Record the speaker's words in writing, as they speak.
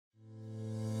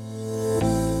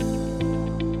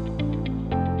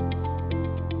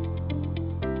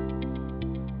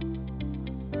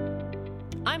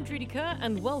I'm Trudy Kerr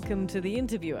and welcome to The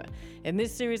Interviewer. In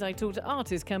this series I talk to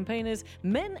artists, campaigners,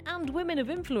 men and women of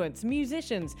influence,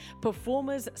 musicians,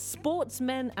 performers,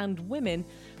 sportsmen and women,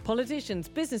 politicians,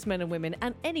 businessmen and women,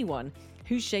 and anyone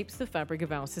who shapes the fabric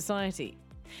of our society.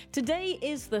 Today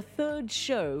is the third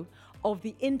show of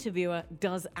The Interviewer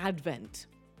Does Advent.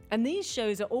 And these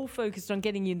shows are all focused on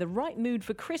getting you in the right mood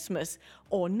for Christmas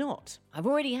or not. I've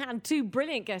already had two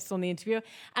brilliant guests on The Interviewer,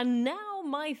 and now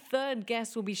my third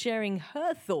guest will be sharing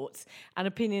her thoughts and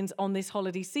opinions on this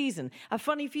holiday season. A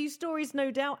funny few stories,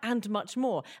 no doubt, and much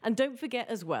more. And don't forget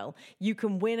as well, you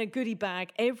can win a goodie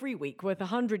bag every week worth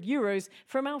 €100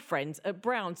 from our friends at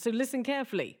Brown. So listen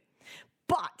carefully.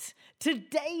 But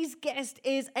today's guest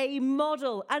is a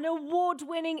model, an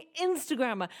award-winning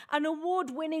Instagrammer, an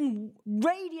award-winning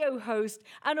radio host,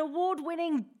 an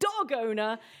award-winning dog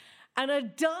owner, and a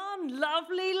darn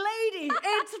lovely lady.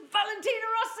 It's Valentina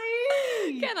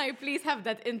Rossi! Can I please have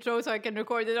that intro so I can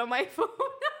record it on my phone?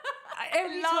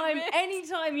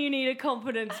 Anytime you need a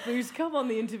confidence boost, come on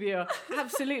The Interviewer.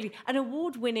 Absolutely. An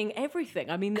award-winning everything.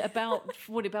 I mean, about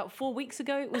 4 weeks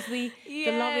ago, it was the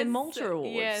Love in Malta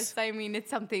Awards. Yes, I mean, it's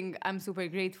something I'm super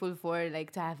grateful for,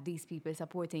 like, to have these people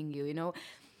supporting you, you know?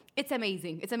 It's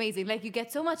amazing. It's amazing. Like, you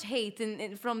get so much hate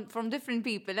from different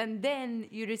people, and then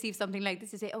you receive something like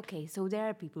this. You say, okay, so there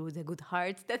are people with a good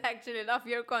heart that actually love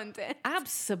your content.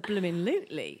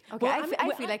 Absolutely. Okay, well,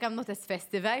 I feel like I'm not as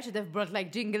festive. I should have brought,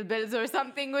 like, jingle bells or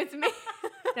something with me.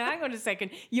 Now, hang on a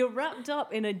second. You're wrapped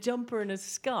up in a jumper and a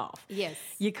scarf. Yes.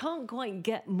 You can't quite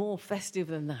get more festive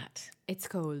than that. It's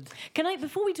cold.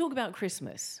 Before we talk about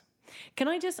Christmas, can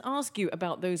I just ask you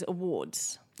about those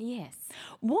awards? Yes.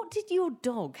 What did your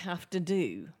dog have to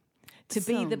do to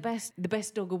be the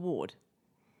best dog award?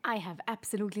 I have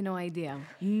absolutely no idea.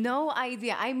 No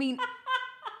idea. I mean,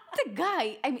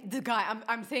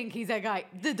 I'm saying he's a guy.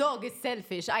 The dog is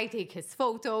selfish. I take his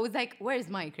photos. Like, where's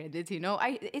my credit, you know?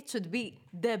 It should be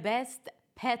the best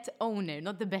pet owner,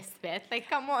 not the best pet. Like,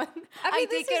 come on. I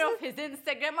take care of his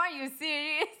Instagram. Are you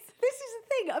serious? This is the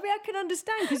thing. I mean, I can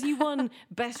understand because you won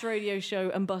Best Radio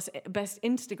Show and Best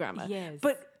Instagrammer. Yes.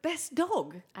 But Best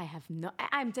Dog?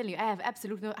 I'm telling you, I have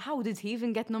absolutely no... How did he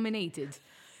even get nominated?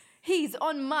 He's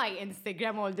on my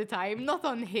Instagram all the time, not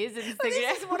on his Instagram. Well,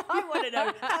 this is what I want to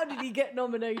know. How did he get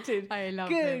nominated? I love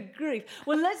him. Good grief.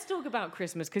 Well, let's talk about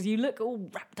Christmas because you look all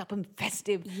wrapped up and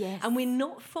festive. Yes. And we're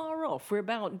not far off.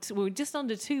 We're just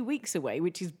under 2 weeks away,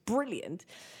 which is brilliant.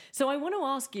 So I want to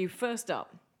ask you, first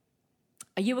up,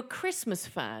 are you a Christmas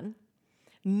fan,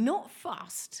 not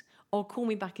fussed, or call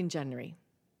me back in January?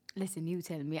 Listen, you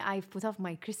tell me. I've put off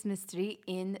my Christmas tree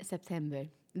in September.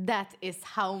 That is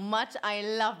how much I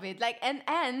love it. Like,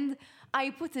 and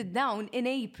I put it down in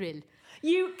April.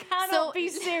 You cannot be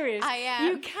serious. I am.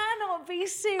 You cannot be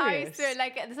serious. I swear,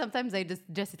 like, sometimes I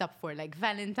just dress it up for, like,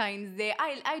 Valentine's Day.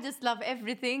 I just love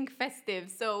everything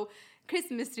festive. So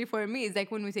Christmas tree for me is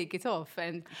like when we take it off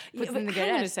and put it in the garage.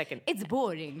 Hang on a second. It's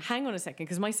boring. Hang on a second,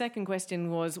 because my second question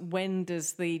was, when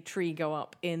does the tree go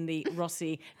up in the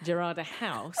Rossi Gerada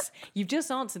house? You've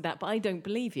just answered that, but I don't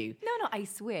believe you. No, I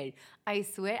swear.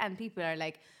 And people are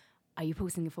like, are you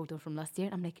posting a photo from last year?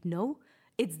 I'm like, no.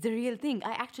 It's the real thing.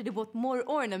 I actually bought more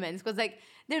ornaments because, like,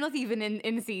 they're not even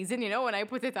in season, you know, when I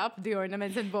put it up, the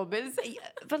ornaments and bubbles.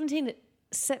 Valentina,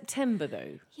 September,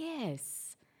 though. Yes.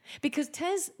 Because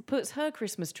Tez puts her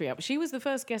Christmas tree up. She was the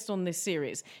first guest on this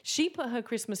series. She put her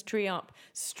Christmas tree up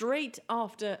straight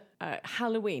after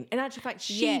Halloween. In actual fact,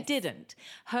 she didn't.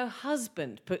 Her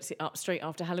husband puts it up straight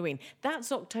after Halloween.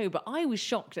 That's October. I was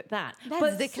shocked at that.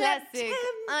 That's the classic. September.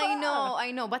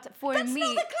 I know. But for That's me...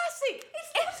 That's not the classic.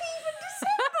 It's not even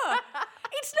December.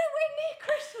 It's nowhere near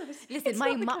Christmas.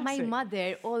 Listen, my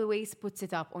mother always puts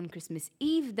it up on Christmas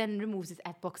Eve, then removes it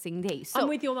at Boxing Day. So, I'm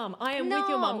with your mum. I am with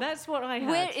your mum. That's what I had.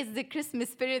 Where is the Christmas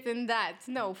spirit in that?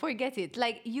 No, forget it.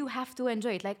 Like, you have to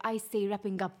enjoy it. Like, I stay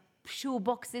wrapping up shoe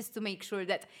boxes to make sure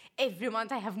that every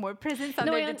month I have more presents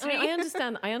under the tree. I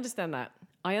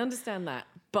understand that.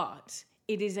 But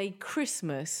it is a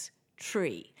Christmas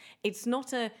tree. It's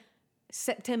not a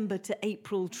September to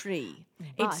April tree.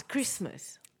 It's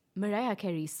Christmas. Mariah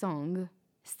Carey's song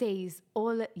stays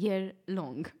all year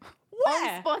long.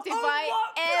 Where? On Spotify,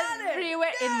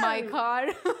 everywhere in my car.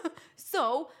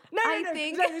 So, I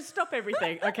think... No, stop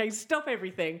everything. Okay, stop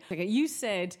everything. Okay, you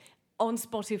said on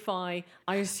Spotify,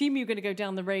 I assume you're going to go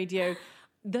down the radio.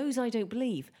 Those I don't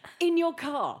believe. In your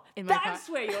car. That's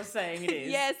where you're saying it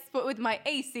is. Yes, but with my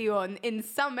AC on in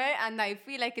summer, and I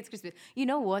feel like it's Christmas. You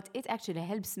know what? It actually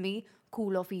helps me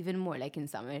cool off even more, like in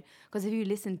summer. Because if you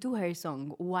listen to her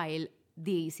song while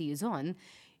the AC is on,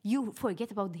 you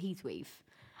forget about the heat wave.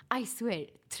 I swear,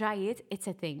 try it. It's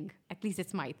a thing. At least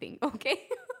it's my thing, okay?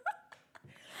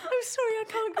 sorry, I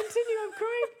can't continue. I'm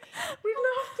crying. We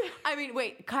laughed it. I mean,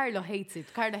 wait, Carlo hates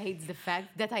it. Carlo hates the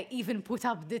fact that I even put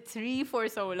up the tree for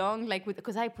so long, like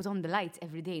because I put on the lights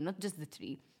every day, not just the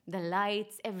tree. The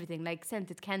lights, everything, like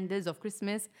scented candles of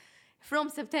Christmas from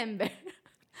September.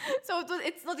 So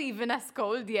it's not even as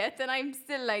cold yet, and I'm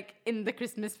still like in the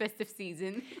Christmas festive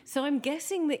season. So I'm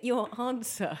guessing that your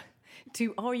answer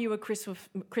to are you a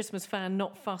Christmas fan,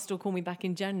 not fussed, or call me back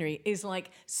in January is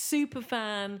like super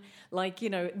fan, like, you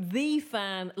know, the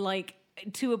fan, like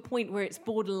to a point where it's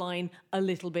borderline a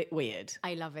little bit weird.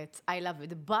 I love it. I love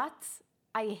it. But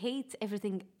I hate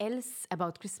everything else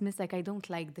about Christmas. Like, I don't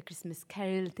like the Christmas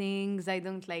carol things. I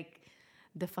don't like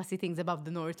the fussy things about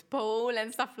the North Pole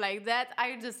and stuff like that.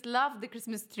 I just love the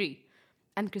Christmas tree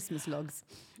and Christmas logs.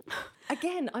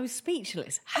 Again, I was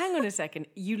speechless. Hang on a second.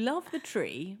 You love the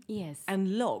tree. Yes.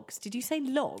 And logs. Did you say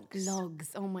logs?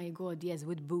 Logs. Oh my God. Yes,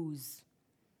 with booze.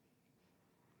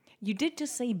 You did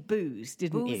just say booze,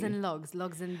 didn't you? Booze and logs.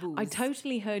 Logs and booze. I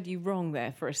totally heard you wrong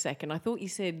there for a second. I thought you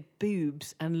said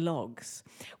boobs and logs,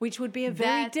 which would be a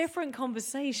very different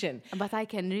conversation. But I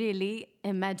can really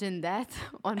imagine that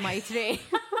on my tray.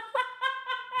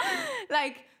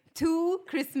 Like 2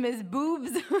 Christmas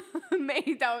boobs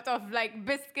made out of like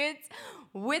biscuits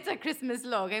with a Christmas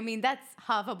log. I mean, that's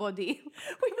half a body.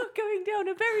 We are going down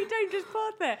a very dangerous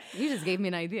path there. You just gave me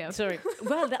an idea. Sorry.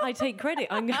 Well, I take credit.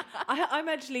 I'm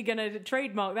actually going to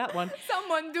trademark that one.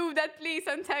 Someone do that, please,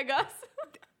 and tag us.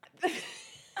 Can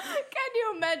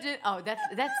you imagine? Oh,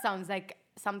 that sounds like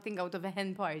something out of a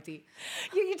hen party.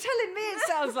 You're telling me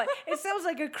it sounds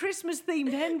like a Christmas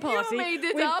themed hen party. You made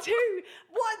it with up. 2.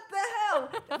 What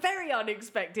the hell? Very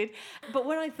unexpected. But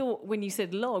what I thought when you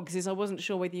said logs is I wasn't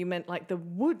sure whether you meant like the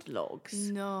wood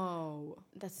logs. No,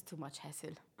 that's too much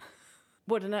hassle.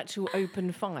 What, an actual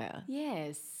open fire?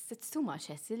 Yes, it's too much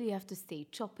hassle. You have to stay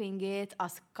chopping it.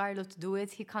 Ask Carlo to do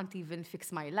it. He can't even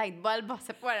fix my light bulb.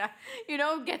 You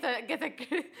know, get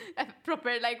a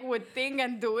proper like wood thing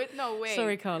and do it. No way.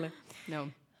 Sorry, Carlo.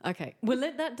 No. Okay. Well,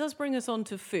 that does bring us on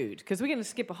to food, because we're going to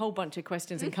skip a whole bunch of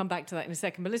questions and come back to that in a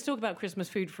second. But let's talk about Christmas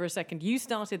food for a second. You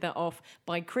started that off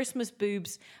by Christmas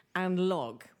boobs and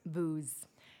log. Booze.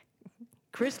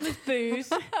 Christmas booze.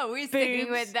 We're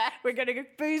sticking with that. We're going to go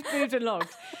booze, boobs and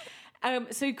logs.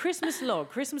 So Christmas log.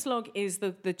 Christmas log is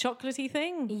the chocolatey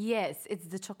thing? Yes, it's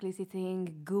the chocolatey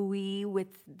thing, gooey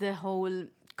with the whole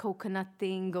coconut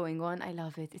thing going on. I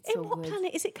love it. It's so good. In what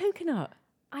planet is it coconut?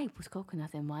 I put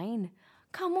coconut in mine.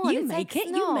 Come on, You it's make like it.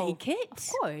 snow. You make it. Of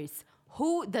course.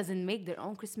 Who doesn't make their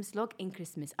own Christmas log in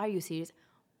Christmas? Are you serious?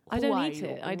 I Who don't are eat you?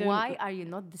 it. I don't. Why are you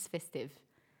not this festive?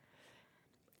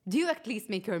 Do you at least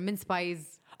make your mince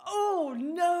pies? Oh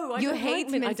no! You hate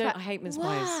mince pies. I hate mince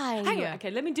pies. Why? Hang on. Okay,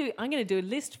 let me do. I'm going to do a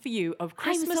list for you of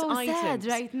Christmas I'm so items. sad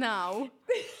right now.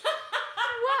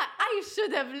 What? I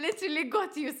should have literally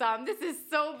got you some. This is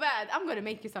so bad. I'm going to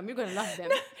make you some. You're going to love them.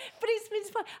 But it's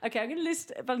mince pie. Okay, I'm going to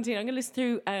list, Valentina. I'm going to list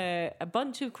through a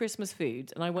bunch of Christmas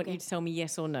foods, and I want you to tell me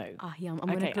yes or no. Ah, yum. I'm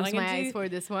going to close my eyes for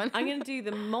this one. I'm going to do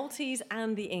the Maltese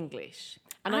and the English.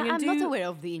 And I'm do not aware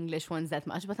of the English ones that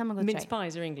much, but I'm going to try. Mince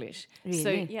pies are English. Really? So,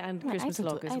 yeah, and Christmas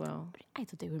log as well. I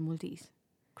thought they were Maltese.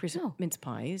 No. Mince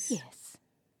pies? Yes.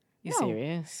 You're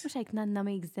serious? Wish like Nana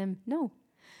makes them. No.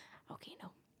 Okay, no.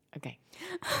 Okay.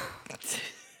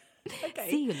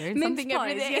 See, you learn Mince something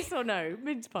pies, every day. yes or no?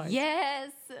 Mince pies.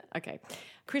 Yes. Okay.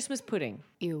 Christmas pudding.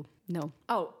 Ew. No.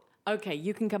 Oh, okay.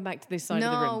 You can come back to this side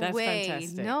of the room. That's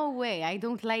fantastic. No way. I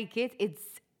don't like it. It's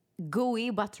gooey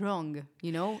but wrong.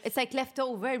 You know, it's like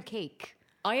leftover cake.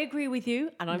 I agree with you,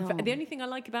 and the only thing I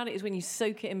like about it is when you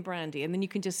soak it in brandy and then you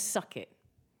can just suck it.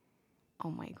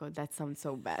 Oh my God, that sounds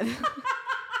so bad.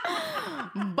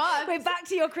 But we're back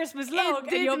to your Christmas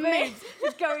log and your boobs.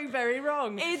 It's going very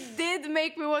wrong. It did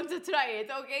make me want to try it,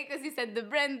 okay? Because you said the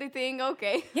brandy thing,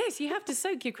 okay. Yes, you have to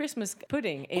soak your Christmas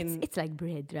pudding in. It's like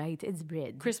bread, right? It's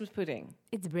bread. Christmas pudding.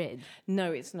 It's bread.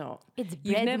 No, it's not. It's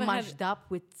bread mashed up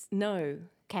with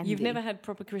candy. You've never had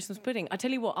proper Christmas pudding. I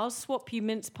tell you what, I'll swap you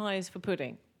mince pies for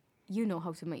pudding. You know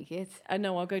how to make it.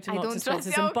 No, I'll go to Marks and trust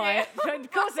Spencer's you, and buy it. Of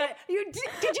course,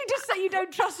 did you just say you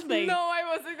don't trust me? No, I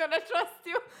wasn't going to trust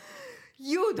you.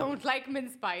 You don't like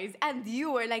mince pies. And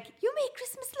you were like, you make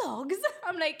Christmas logs?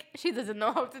 I'm like, she doesn't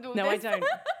know how to do this. No, I don't.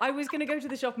 I was going to go to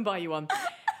the shop and buy you one.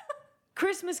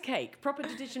 Christmas cake. Proper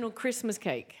traditional Christmas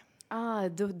cake. Ah,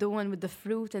 the one with the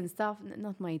fruit and stuff.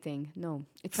 Not my thing. No.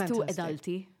 It's Fantastic. too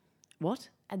adulty. What?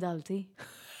 Adulty.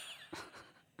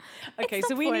 Okay,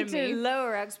 so we need to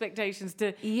lower expectations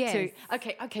to... Yes.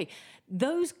 Okay.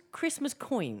 Those Christmas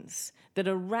coins that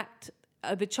are wrapped...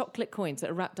 the chocolate coins that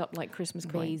are wrapped up like Christmas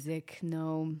coins. Basic,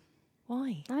 no.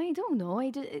 Why? I don't know.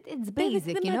 It's The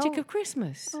basic, you magic know. of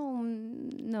Christmas. Oh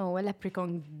no, a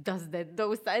leprechaun does that.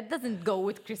 It doesn't go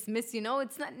with Christmas, you know.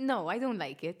 It's not. No, I don't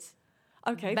like it.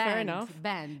 Okay, fair Banned, enough.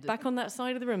 Banned. Back on that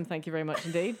side of the room, thank you very much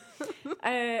indeed.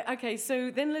 Okay,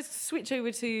 so then let's switch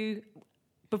over to,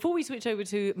 before we switch over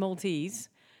to Maltese,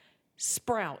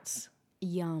 sprouts.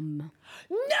 Yum.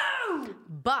 No!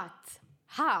 But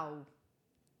how?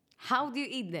 How do you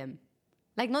eat them?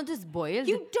 Like not just boiled.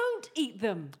 You don't eat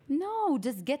them. No,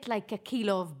 just get like a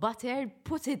kilo of butter,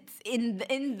 put it in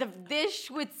the dish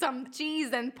with some cheese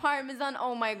and parmesan.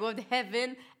 Oh my god,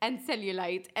 heaven, and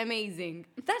cellulite, amazing.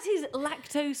 That is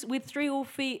lactose with three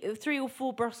or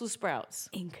four Brussels sprouts.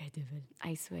 Incredible,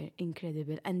 I swear,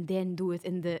 incredible. And then do it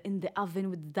in the oven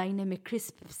with dynamic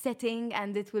crisp setting,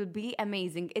 and it will be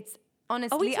amazing. It's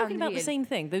honestly Are we talking about the unreal. same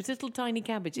thing? Those little tiny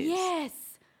cabbages? Yes.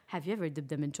 Have you ever dipped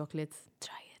them in chocolate?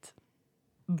 Try it.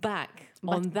 Back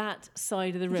on that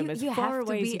side of the room, as You far have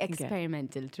away to as be you can get.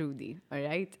 experimental, Trudy. All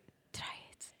right, try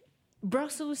it.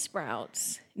 Brussels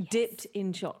sprouts dipped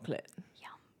in chocolate.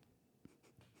 Yum.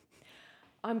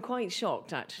 I'm quite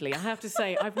shocked, actually. I have to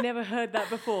say, I've never heard that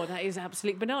before. That is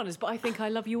absolute bananas, but I think I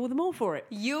love you all the more for it.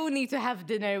 You need to have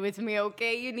dinner with me,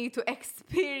 okay? You need to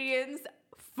experience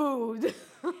food.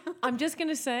 I'm just going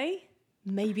to say,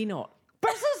 maybe not.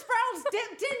 Brussels sprouts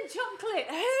dipped in chocolate.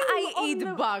 Who I on eat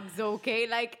the- bugs, okay?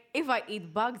 Like, if I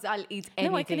eat bugs, I'll eat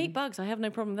anything. No, I can eat bugs. I have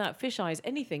no problem with that. Fish eyes,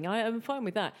 anything. I am fine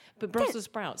with that. But Brussels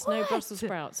sprouts, no what? Brussels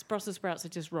sprouts. Brussels sprouts are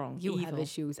just wrong. You have Evil.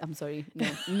 issues. I'm sorry. No.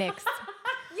 Next.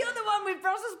 You're the one with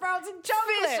Brussels sprouts and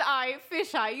chocolate.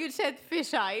 Fish eye. You said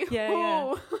fish eye. Yeah.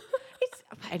 Oh. It's,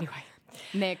 anyway.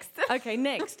 Next. Okay,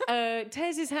 next.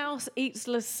 Tez's house eats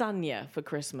lasagna for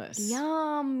Christmas.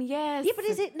 Yum, yes. Yeah, but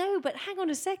is it? No, but hang on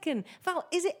a second. Val,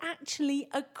 is it actually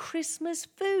a Christmas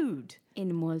food?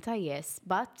 In Malta, yes.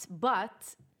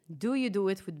 But do you do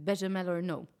it with bechamel or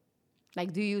no?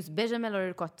 Like, do you use bechamel or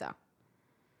ricotta?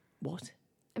 What?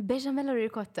 Bechamel or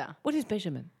ricotta? What is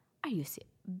bechamel? Are you serious?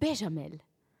 Bechamel.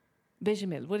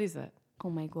 Bechamel, what is that? Oh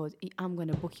my God, I'm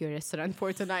gonna book your restaurant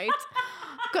for tonight.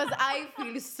 Because I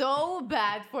feel so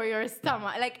bad for your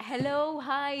stomach. Like, hello,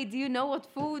 hi, do you know what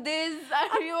food is?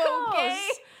 Are you okay?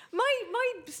 My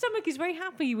stomach is very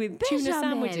happy with tuna Bechamel.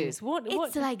 sandwiches. What?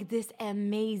 It's like this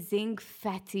amazing,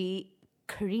 fatty,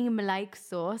 cream-like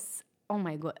sauce. Oh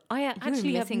my God. I You're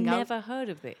actually have missing out. never heard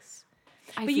of this.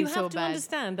 I But you feel have so to bad.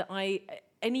 understand that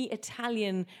any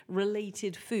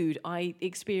Italian-related food I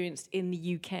experienced in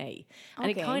the UK, and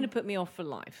it Okay. kind of put me off for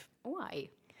life. Why?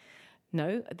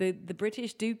 No, the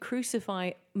British do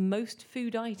crucify most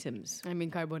food items. I mean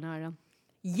carbonara.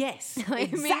 Yes, I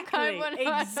mean exactly,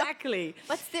 carbonara. exactly.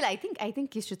 But still, I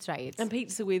think you should try it. And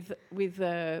pizza with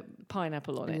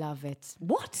pineapple on it. Love it.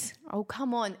 What? Oh,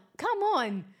 come on. Come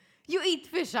on. You eat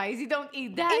fish eyes. You don't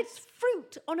eat that. It's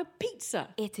fruit on a pizza.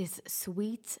 It is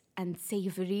sweet and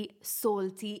savory,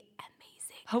 salty,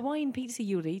 amazing. Hawaiian pizza,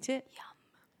 you'd eat it?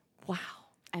 Yum. Wow.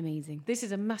 Amazing. This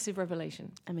is a massive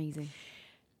revelation. Amazing.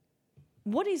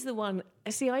 What is the one?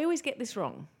 See, I always get this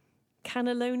wrong.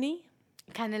 Cannelloni?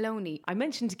 Cannelloni. I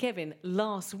mentioned to Kevin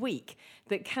last week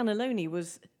that cannelloni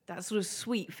was that sort of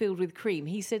sweet filled with cream.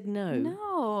 He said no.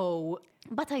 No.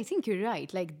 But I think you're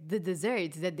right. Like the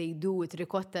desserts that they do with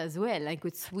ricotta as well, like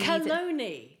with sweet.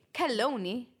 Cannelloni.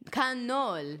 Cannelloni.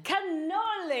 Cannoli.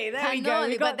 Cannoli. There we go.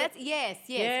 We Cannoli. got But that's, yes.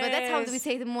 But that's how do we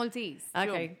say it in Maltese.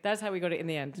 Okay, True. that's how we got it in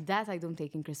the end. That I don't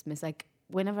take in Christmas. Like,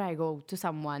 whenever I go to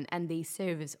someone and they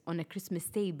serve it on a Christmas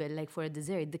table, like for a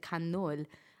dessert, the cannoli,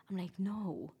 I'm like,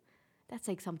 no. That's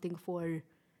like something for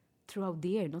throughout the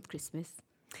year, not Christmas.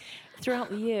 Throughout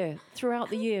the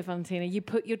year, Valentina, you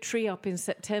put your tree up in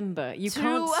September. You True.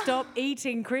 can't stop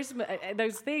eating Christmas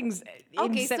those things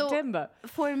in September. So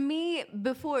for me,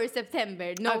 before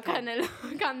September, no Okay.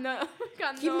 cannoli.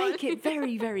 You make it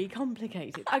very, very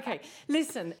complicated. Okay,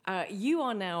 listen, you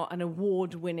are now an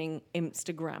award-winning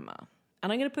Instagrammer.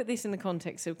 And I'm going to put this in the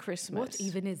context of Christmas. What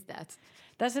even is that?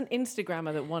 That's an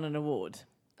Instagrammer that won an award.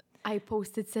 I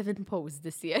posted 7 posts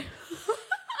this year.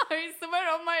 I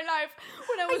swear on my life.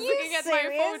 When I was you looking at my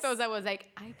serious? photos, I was like,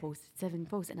 I posted 7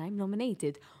 posts and I'm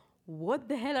nominated. What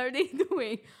the hell are they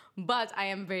doing? But I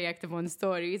am very active on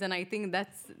stories, and I think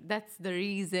that's the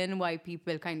reason why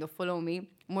people kind of follow me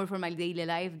more for my daily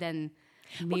life than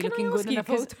me can I looking ask good in you, a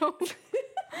photo.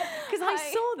 Because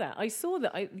I saw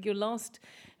that. Your last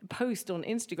post on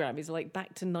Instagram is like back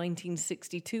to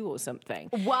 1962 or something.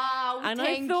 Wow, And I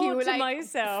thank thought you. to Like,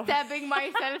 myself- stabbing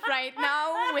myself right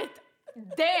now with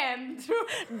damn.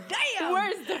 Damn!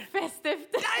 Where's the festive?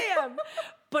 Damn!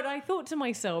 But I thought to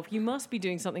myself, you must be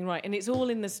doing something right, and it's all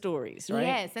in the stories, right?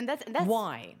 Yes, and that's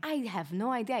why. I have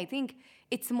no idea. I think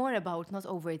it's more about not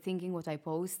overthinking what I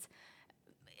post.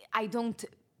 I don't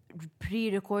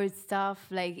pre-record stuff.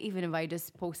 Like, even if I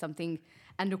just post something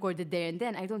and record it there and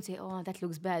then, I don't say, oh, that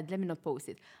looks bad, let me not post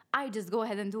it. I just go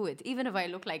ahead and do it, even if I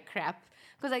look like crap,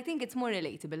 because I think it's more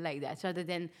relatable like that, rather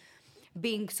than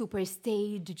being super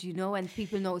staged, and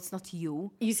people know it's not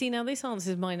you. You see, now this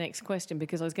answers my next question,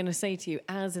 because I was going to say to you,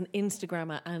 as an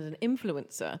Instagrammer and an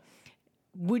influencer,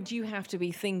 would you have to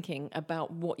be thinking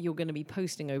about what you're going to be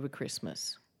posting over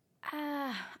Christmas?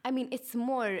 I mean, it's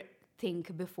more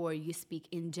think before you speak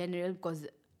in general, because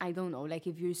I don't know, like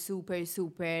if you're super,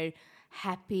 super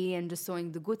happy and just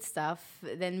showing the good stuff,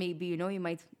 then maybe, you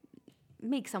might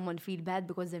make someone feel bad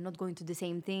because they're not going to the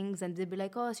same things, and they'll be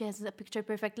like, oh, she has a picture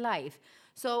perfect life.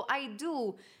 So I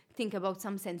do think about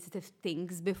some sensitive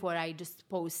things before I just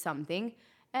post something,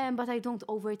 but I don't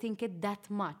overthink it that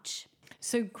much.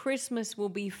 So Christmas will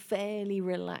be fairly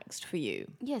relaxed for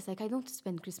you? Yes, like I don't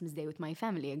spend Christmas Day with my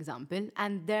family, example,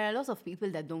 and there are a lot of people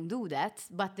that don't do that,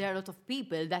 but there are a lot of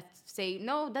people that say,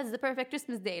 no, that's the perfect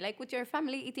Christmas Day, like with your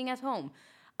family eating at home.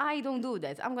 I don't do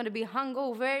that. I'm going to be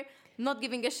hungover, not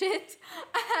giving a shit,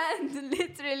 and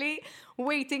literally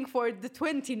waiting for the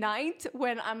 29th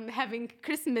when I'm having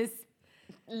Christmas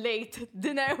late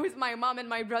dinner with my mom and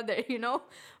my brother,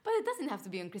 But it doesn't have to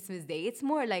be on Christmas Day. It's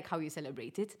more like how you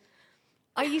celebrate it.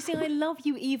 You see, I love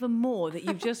you even more that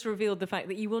you've just revealed the fact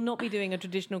that you will not be doing a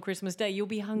traditional Christmas Day. You'll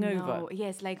be hungover. No,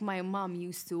 yes, like my mom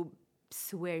used to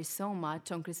swear so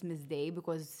much on Christmas Day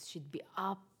because she'd be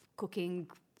up cooking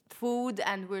food,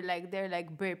 and they're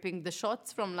like burping the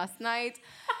shots from last night.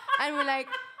 And we're like,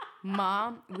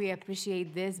 Mom, we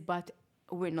appreciate this, but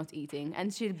we're not eating.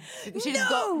 And she'll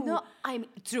go, no, I'm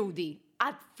Trudy.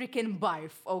 I'd freaking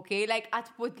barf, okay? Like, I'd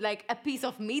put, like, a piece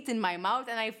of meat in my mouth,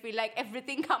 and I feel like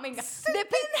everything coming... The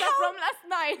pizza from last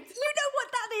night. You know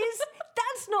what that is?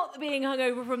 That's not being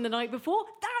hungover from the night before.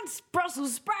 That's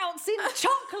Brussels sprouts in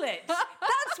chocolate.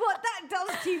 That's what that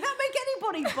does to you. That make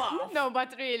anybody barf. No,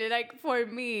 but really, like, for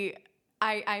me...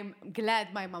 I'm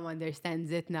glad my mom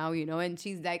understands it now, and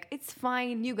she's like, it's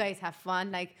fine, you guys have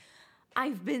fun. Like,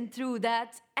 I've been through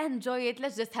that. Enjoy it.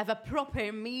 Let's just have a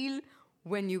proper meal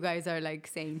when you guys are like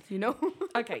saints,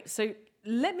 Okay, so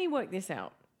let me work this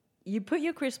out. You put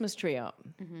your Christmas tree up,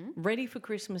 ready for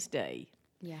Christmas Day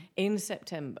in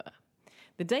September.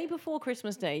 The day before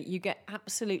Christmas Day, you get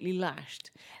absolutely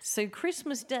lashed. So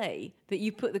Christmas Day that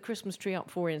you put the Christmas tree up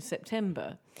for in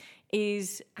September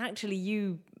is actually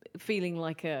you feeling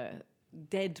like a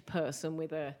dead person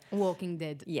with a... Walking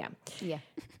Dead. Yeah. Yeah.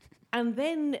 And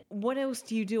then what else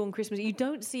do you do on Christmas? You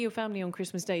don't see your family on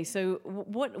Christmas Day. So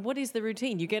what is the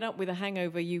routine? You get up with a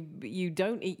hangover. You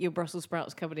don't eat your Brussels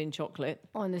sprouts covered in chocolate.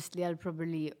 Honestly, I'll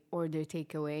probably order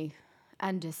takeaway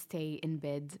and just stay in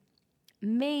bed.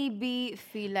 Maybe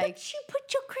feel like... But you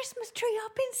put your Christmas tree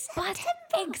up in September.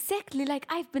 But exactly, like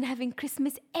I've been having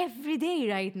Christmas every day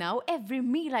right now. Every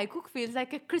meal I cook feels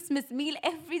like a Christmas meal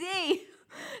every day.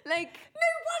 Like, no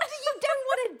wonder you don't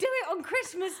want to do it on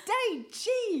Christmas Day.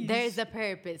 Jeez. There's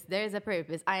a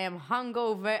purpose. I am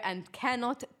hungover and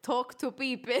cannot talk to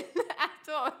people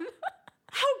at all.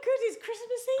 How good is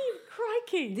Christmas Eve?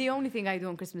 Crikey. The only thing I do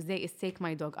on Christmas Day is take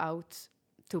my dog out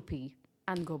to pee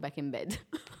and go back in bed.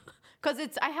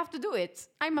 Because I have to do it.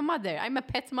 I'm a mother. I'm a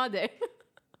pet mother.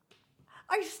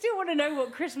 I still want to know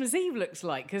what Christmas Eve looks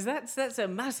like, because that's a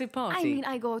massive party. I mean,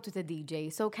 I go out with a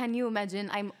DJ. So can you imagine?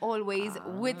 I'm always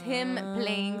with him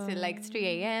playing till like 3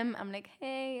 a.m. I'm like,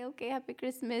 hey, okay, happy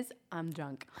Christmas. I'm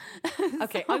drunk.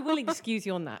 Okay, I will excuse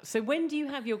you on that. So when do you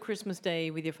have your Christmas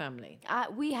Day with your family?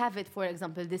 We have it, for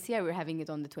example, this year we're having it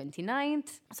on the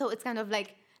 29th. So it's kind of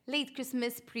like late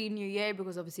Christmas, pre-New Year,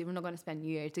 because obviously we're not going to spend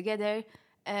New Year together.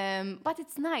 But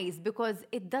it's nice because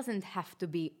it doesn't have to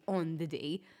be on the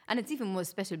day. And it's even more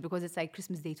special because it's like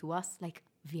Christmas Day to us, like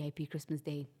VIP Christmas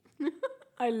Day.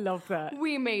 I love that.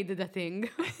 We made it a thing.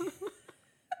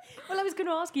 Well, I was going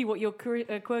to ask you what your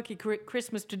quirky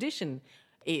Christmas tradition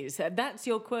is. That's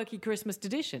your quirky Christmas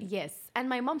tradition. Yes. And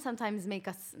my mom sometimes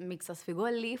makes us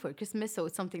figolli for Christmas. So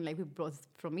it's something like we brought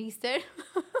from Easter.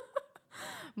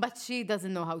 But she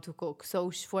doesn't know how to cook. So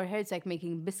for her, it's like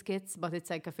making biscuits, but it's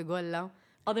like a figolla.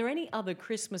 Are there any other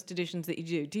Christmas traditions that you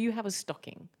do? Do you have a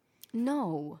stocking?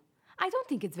 No. I don't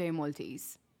think it's very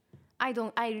Maltese.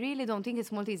 I really don't think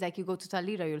it's Maltese. Like, you go to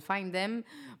Talira, you'll find them.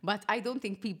 But I don't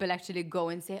think people actually go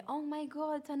and say, oh my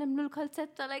God, tanemlu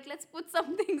l-kalzetta, like, let's put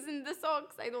some things in the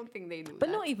socks. I don't think they do But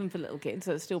that. not even for little kids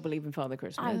that still believe in Father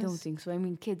Christmas. I don't think so. I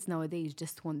mean, kids nowadays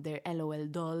just want their LOL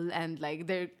doll and like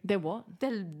They're what?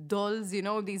 their dolls, you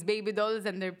know, these baby dolls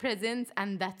and their presents,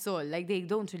 and that's all. Like, they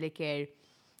don't really care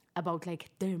about like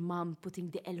their mom putting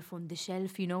the elf on the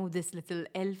shelf, you know, this little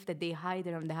elf that they hide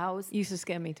around the house. Used to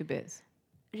scare me to bits.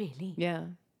 Really? Yeah.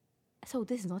 So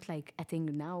this is not like a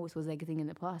thing now. It was like a thing in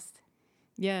the past.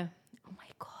 Yeah. Oh my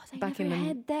God, I Back never in the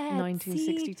had that.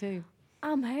 1962. See?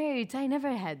 I'm hurt. I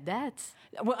never had that.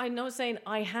 Well, I'm not saying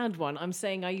I had one. I'm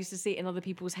saying I used to see it in other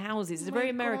people's houses. It's a Oh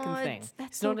very my American God, thing.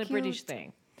 that's It's so not a British cute.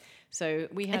 thing. So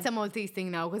we had... It's a Maltese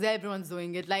thing now because everyone's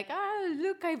doing it. Like,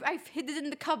 look, I've hid it in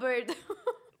the cupboard.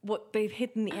 What, they've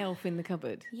hidden the elf in the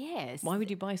cupboard? Yes. Why would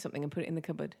you buy something and put it in the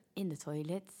cupboard? In the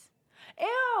toilets,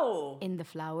 Ew! in the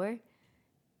flour,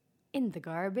 in the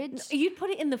garbage. You'd put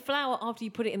it in the flour after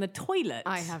you put it in the toilet.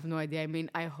 I have no idea. I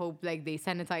mean, I hope like they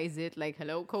sanitize it. Like,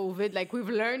 hello, COVID. Like, we've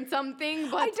learned something.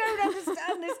 But I don't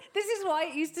understand this. This is why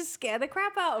it used to scare the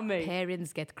crap out of me.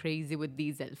 parents get crazy with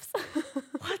these elves.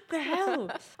 What the hell?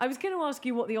 I was going to ask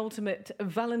you what the ultimate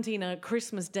Valentina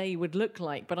Christmas day would look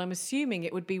like, but I'm assuming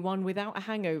it would be one without a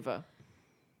hangover.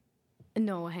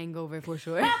 No, a hangover for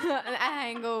sure. A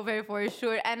hangover for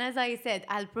sure. And as I said,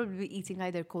 I'll probably be eating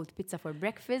either cold pizza for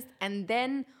breakfast and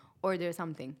then order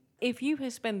something. If you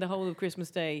spend the whole of Christmas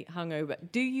Day hungover,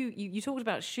 do you talked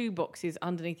about shoe boxes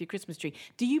underneath your Christmas tree.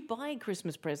 Do you buy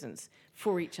Christmas presents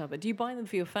for each other? Do you buy them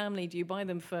for your family? Do you buy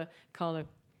them for Carlo?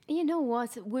 You know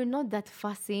what? We're not that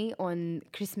fussy on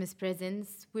Christmas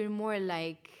presents. We're more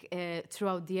like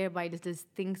throughout the year buy little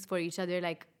things for each other.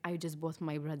 Like, I just bought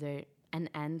my brother an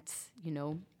ant, you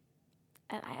know.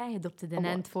 I adopted an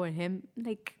ant for him,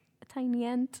 like a tiny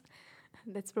ant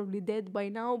that's probably dead by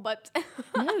now, but...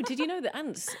 No, did you know that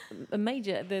ants,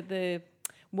 the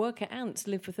worker ants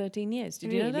live for 13 years?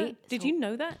 Did you know Really? that? Did So you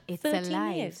know that? It's 13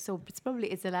 alive. years. So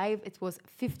it's alive. It was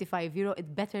 €55.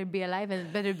 It better be alive and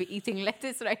it better be eating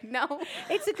lettuce right now.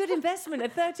 It's a good investment, a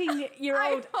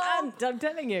 13-year-old I know. ant, I'm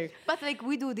telling you. But like,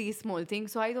 we do these small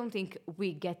things, so I don't think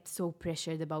we get so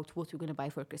pressured about what we're going to buy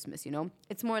for Christmas, you know?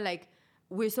 It's more like,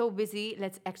 we're so busy,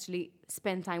 let's actually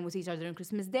spend time with each other on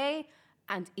Christmas Day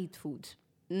and eat food.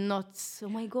 Not, oh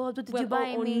my God, what did you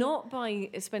buy or me? not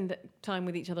spend time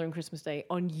with each other on Christmas Day,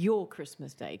 on your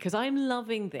Christmas Day, because I'm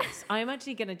loving this. I'm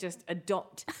actually going to just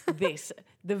adopt this,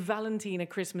 the Valentina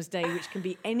Christmas Day, which can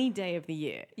be any day of the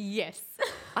year. Yes.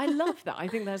 I love that. I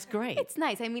think that's great. It's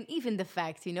nice. I mean, even the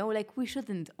fact, you know, like, we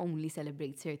shouldn't only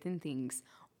celebrate certain things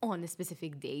on a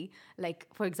specific day. Like,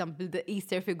 for example, the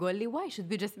Easter figolli. Why should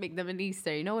we just make them in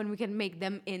Easter, you know, and we can make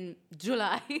them in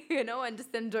July, you know, and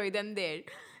just enjoy them there.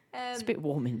 It's a bit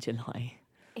warm in July.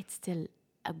 It's still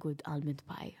a good almond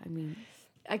pie. I mean,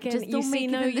 Again, just don't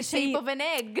make it in the shape see, of an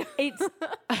egg. It's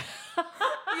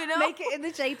You know? make it in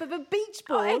the shape of a beach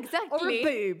ball Exactly. or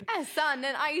a boob. A sun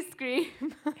and ice cream.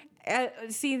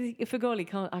 See, the figoli,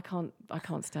 I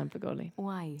can't stand figoli.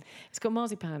 Why? It's got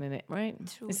marzipan in it, right?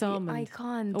 It's Truly, almond. I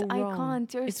can't. Oh, I wrong.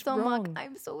 can't. Your It's stomach. wrong.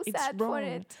 I'm so It's sad for wrong.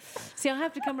 it. See, I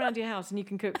have to come round to your house and you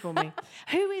can cook for me.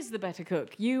 Who is the better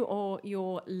cook, you or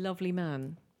your lovely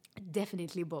man?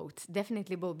 Definitely both.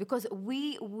 Definitely both. Because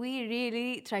we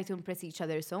really try to impress each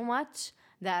other so much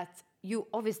that you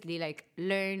obviously like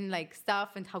learn like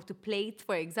stuff and how to plate,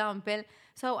 for example.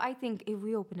 So I think if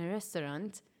we open a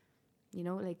restaurant, you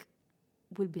know, like,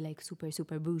 we'll be like super,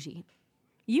 super bougie.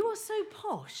 You are so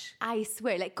posh. I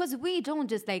swear, like, because we don't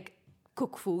just like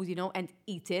cook food, you know, and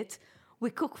eat it. We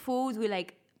cook food, we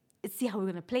like see how we're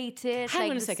going to plate it. Hang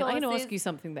like on a the second. I'm going to sauces. ask you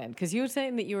something then, because you're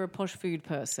saying that you're a posh food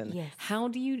person. Yes. How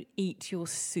do you eat your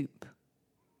soup?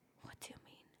 What do you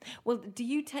mean? Well, do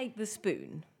you take the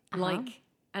spoon,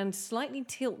 and slightly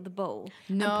tilt the bowl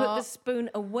and No. put the spoon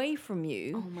away from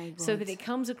you Oh my so that God. it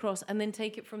comes across and then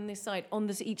take it from this side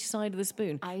on each side of the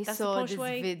spoon? I That's saw the posh this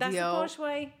way. video That's the posh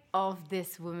way. of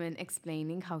this woman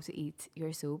explaining how to eat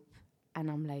your soup. And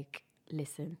I'm like,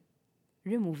 listen,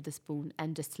 remove the spoon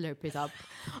and just slurp it up.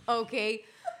 Okay,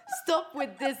 stop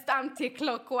with this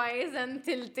anti-clockwise and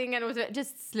tilting and whatever.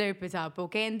 Just slurp it up,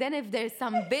 okay? And then if there's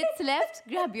some bits left,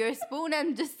 grab your spoon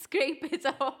and just scrape it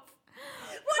off.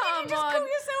 Why did you just call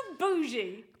yourself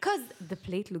bougie? Because the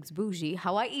plate looks bougie.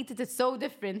 How I eat it is so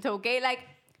different, okay? Like,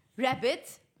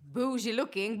 rabbit, bougie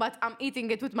looking, but I'm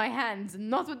eating it with my hands,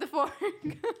 not with the fork.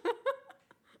 Like,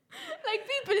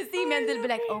 people see me and they'll be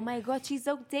like, oh my God, she's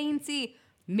so dainty.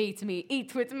 Meet me,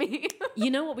 eat with me. You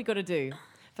know what we got to do?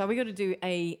 We got to do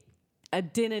a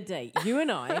dinner date. You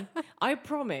and I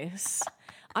promise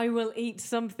I will eat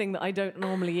something that I don't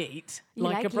normally eat, You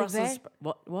like like a Brussels.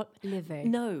 liver? What? Liver.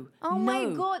 No. Oh my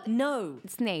no, God. No.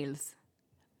 Snails.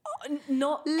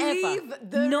 Not Leave ever.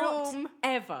 the Not room.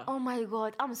 ever. Oh my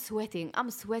God, I'm sweating,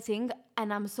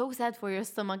 and I'm so sad for your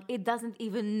stomach. It doesn't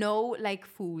even know like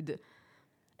food.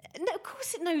 No, of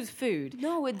course it knows food.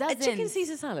 No, it A doesn't. chicken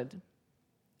Caesar salad.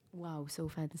 Wow, so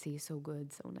fancy, so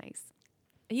good, so nice.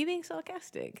 Are you being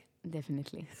sarcastic?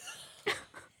 Definitely.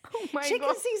 Oh my Chicken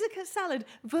God. Caesar salad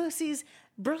versus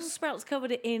Brussels sprouts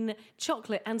covered in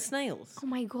chocolate and snails. Oh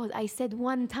my God, I said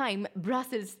one time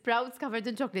Brussels sprouts covered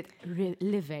in chocolate.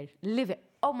 Liver.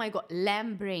 Oh my God,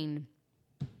 lamb brain.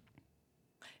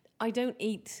 I don't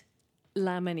eat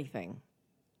lamb anything.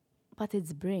 But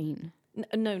it's brain.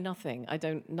 No, nothing. I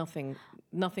don't, nothing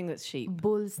that's sheep.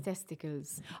 Bull's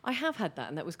testicles. I have had that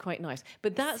and that was quite nice.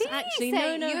 But that's See, actually,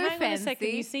 say no, you're hang on a second.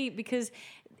 fancy. You see, because,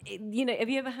 have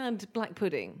you ever had black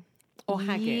pudding or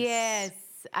haggis? Yes,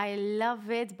 I love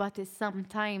it, but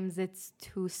sometimes it's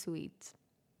too sweet.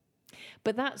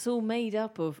 But that's all made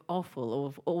up of offal,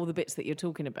 of all the bits that you're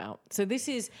talking about. So this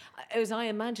is, as I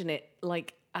imagine it,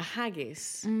 like a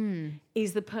haggis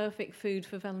is the perfect food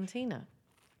for Valentina.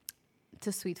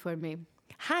 Too sweet for me.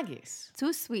 Haggis?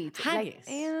 Too sweet. Haggis?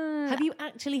 Have you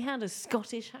actually had a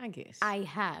Scottish haggis? I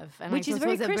have. And Which I is a thought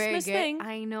very it was Christmas burger. thing.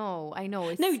 I know.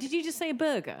 It's, No, did you just say a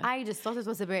burger? I just thought it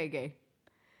was a burger.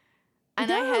 And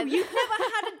no, I had, you've never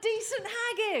had a decent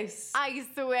haggis. I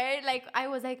swear, I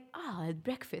was like, at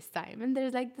breakfast time. And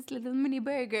there's like this little mini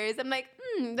burgers. I'm like,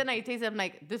 Then I taste it. I'm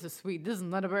like, this is sweet. This is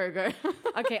not a burger.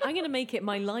 Okay, I'm going to make it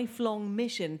my lifelong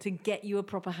mission to get you a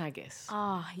proper haggis.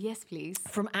 Yes, please.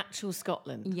 From actual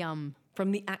Scotland. Yum.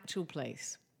 From the actual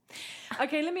place.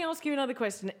 Okay, let me ask you another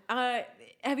question.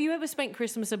 Have you ever spent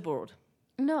Christmas abroad?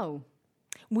 No.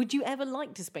 Would you ever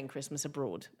like to spend Christmas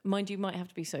abroad? Mind you, might have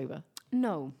to be sober.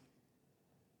 No,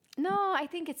 I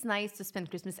think it's nice to spend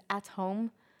Christmas at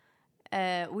home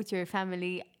with your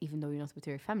family, even though you're not with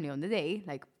your family on the day,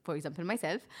 like, for example,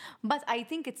 myself. But I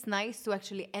think it's nice to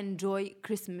actually enjoy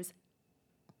Christmas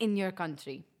in your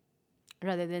country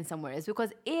rather than somewhere else.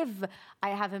 Because if I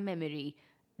have a memory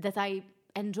that I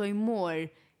enjoy more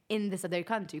in this other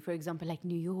country, for example, like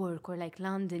New York or like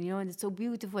London, and it's so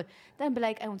beautiful, then I'd be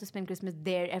like, I want to spend Christmas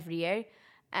there every year.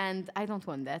 And I don't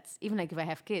want that. Even like if I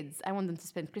have kids, I want them to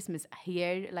spend Christmas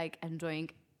here, like enjoying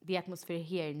the atmosphere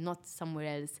here, not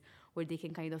somewhere else where they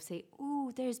can kind of say,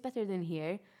 ooh, there's better than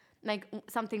here. Like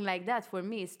something like that for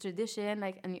me is tradition,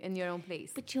 like in your own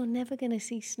place. But you're never going to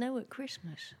see snow at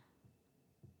Christmas.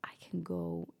 I can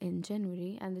go in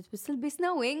January and it will still be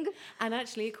snowing. And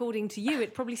actually, according to you,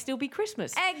 it'd probably still be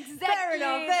Christmas. Exactly. Fair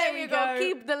enough. There you we go.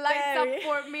 Keep the lights up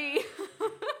for me.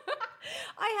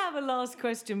 I have a last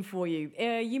question for you.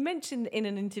 You mentioned in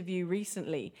an interview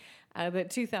recently that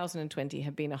 2020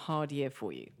 had been a hard year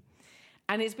for you.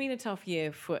 And it's been a tough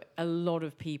year for a lot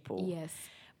of people. Yes.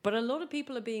 But a lot of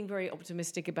people are being very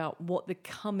optimistic about what the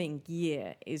coming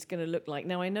year is going to look like.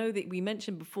 Now, I know that we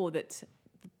mentioned before that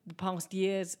the past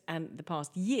years and the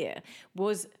past year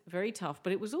was very tough,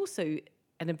 but it was also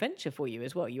an adventure for you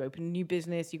as well. You opened a new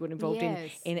business, you got involved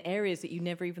in areas that you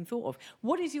never even thought of.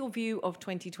 What is your view of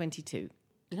 2022?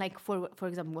 Like, for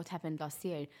example, what happened last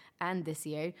year and this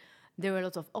year, there were a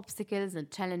lot of obstacles and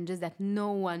challenges that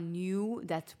no one knew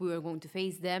that we were going to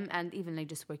face them. And even like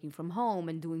just working from home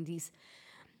and doing these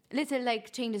little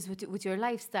like changes with your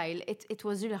lifestyle, it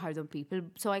was really hard on people.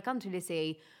 So I can't really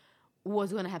say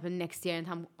what's going to happen next year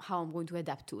and how I'm going to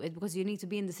adapt to it, because you need to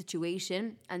be in the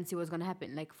situation and see what's going to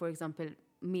happen. Like, for example,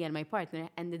 me and my partner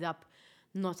ended up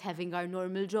not having our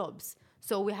normal jobs.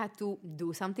 So we had to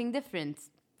do something different,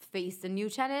 face a new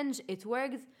challenge. It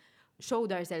worked,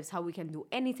 showed ourselves how we can do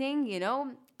anything,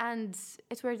 and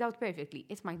it worked out perfectly.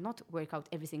 It might not work out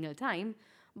every single time,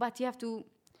 but you have to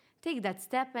take that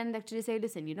step and actually say,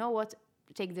 listen, you know what,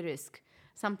 take the risk.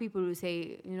 Some people will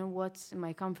say, you know what, in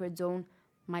my comfort zone,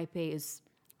 my pay is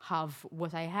half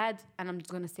what I had, and I'm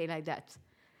just going to stay like that.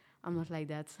 I'm not like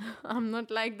that. I'm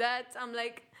not like that. I'm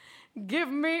like, give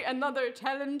me another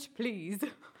challenge, please.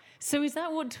 So is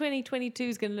that what 2022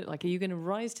 is going to look like? Are you going to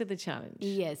rise to the challenge?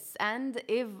 Yes. And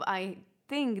if I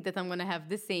think that I'm going to have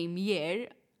the same year,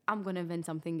 I'm going to invent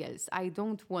something else. I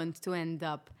don't want to end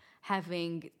up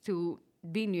having to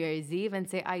be New Year's Eve and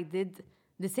say I did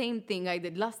the same thing I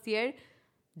did last year,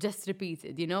 just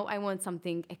repeated, I want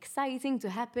something exciting to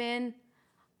happen.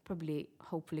 Probably,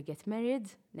 hopefully get married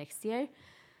next year.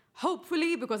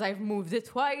 Hopefully, because I've moved it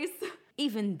twice.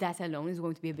 Even that alone is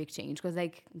going to be a big change, because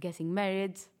like getting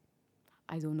married,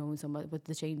 I don't know what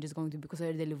the change is going to be, because I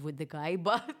already live with the guy,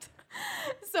 but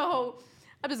so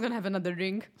I'm just going to have another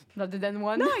ring rather than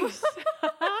one. Nice.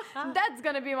 That's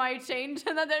gonna be my change.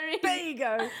 Another ring. There you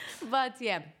go. But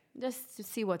yeah, just to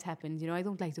see what happens. I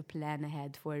don't like to plan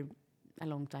ahead for a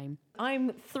long time.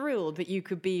 I'm thrilled that you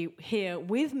could be here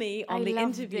with me on I The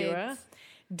loved Interviewer, it.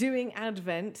 doing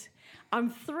Advent. I'm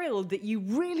thrilled that you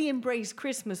really embraced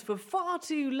Christmas for far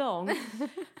too long.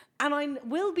 And I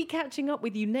will be catching up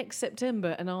with you next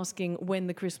September and asking when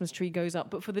the Christmas tree goes up.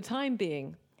 But for the time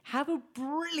being, have a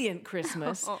brilliant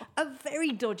Christmas, a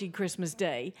very dodgy Christmas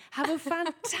day. Have a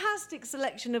fantastic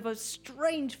selection of a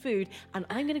strange food. And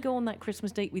I'm going to go on that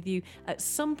Christmas date with you at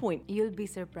some point. You'll be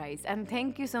surprised. And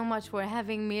thank you so much for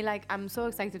having me. Like, I'm so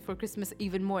excited for Christmas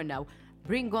even more now.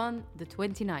 Bring on the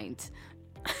 29th.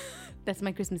 That's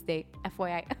my Christmas day,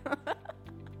 FYI.